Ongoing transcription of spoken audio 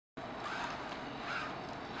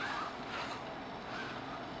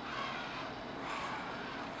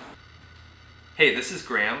Hey, this is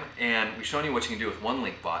Graham, and we've shown you what you can do with one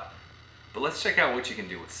Linkbot, but let's check out what you can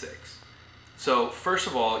do with 6. So first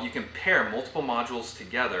of all, you can pair multiple modules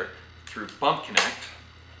together through Bump Connect,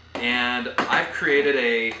 and I've created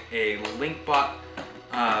a Linkbot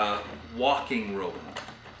walking robot.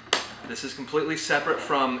 This is completely separate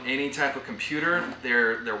from any type of computer.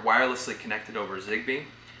 They're wirelessly connected over Zigbee,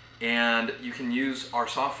 and you can use our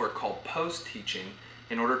software called Pose Teaching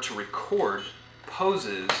in order to record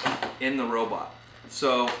poses in the robot.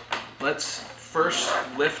 So let's first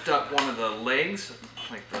lift up one of the legs,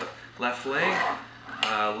 like the left leg,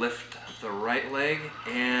 lift the right leg,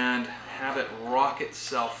 and have it rock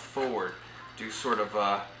itself forward. Do sort of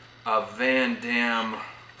a Van Damme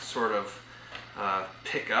sort of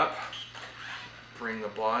pick up. Bring the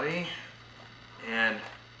body and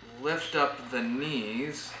lift up the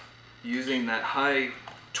knees using that high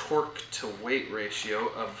torque to weight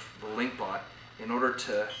ratio of the Linkbot in order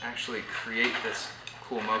to actually create this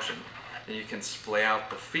cool motion. And you can splay out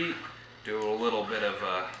the feet, do a little bit of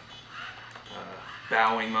a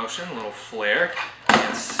bowing motion, a little flare,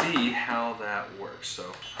 and see how that works.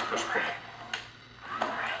 So push play.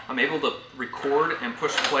 I'm able to record and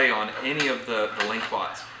push play on any of the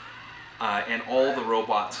Linkbots, and all the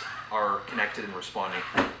robots are connected and responding.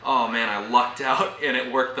 Oh man, I lucked out and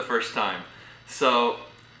it worked the first time. So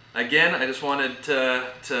again, I just wanted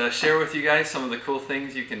to share with you guys some of the cool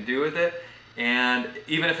things you can do with it. And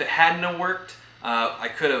even if it hadn't worked, I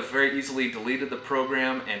could have very easily deleted the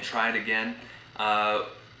program and tried again.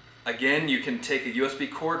 Again, you can take a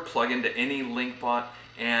USB cord, plug into any Linkbot,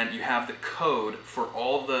 and you have the code for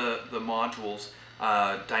all the modules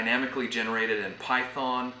dynamically generated in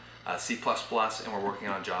Python, C++, and we're working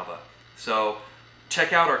on Java. So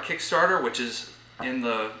check out our Kickstarter, which is in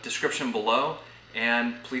the description below,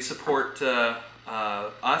 and please support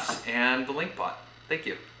us and the Linkbot. Thank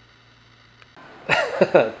you.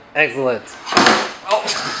 Excellent.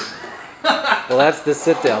 Oh. Well, that's the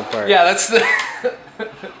sit-down part. Yeah, that's the...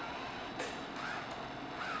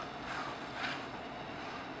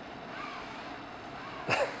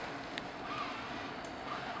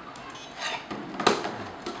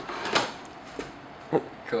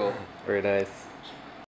 Cool. Very nice.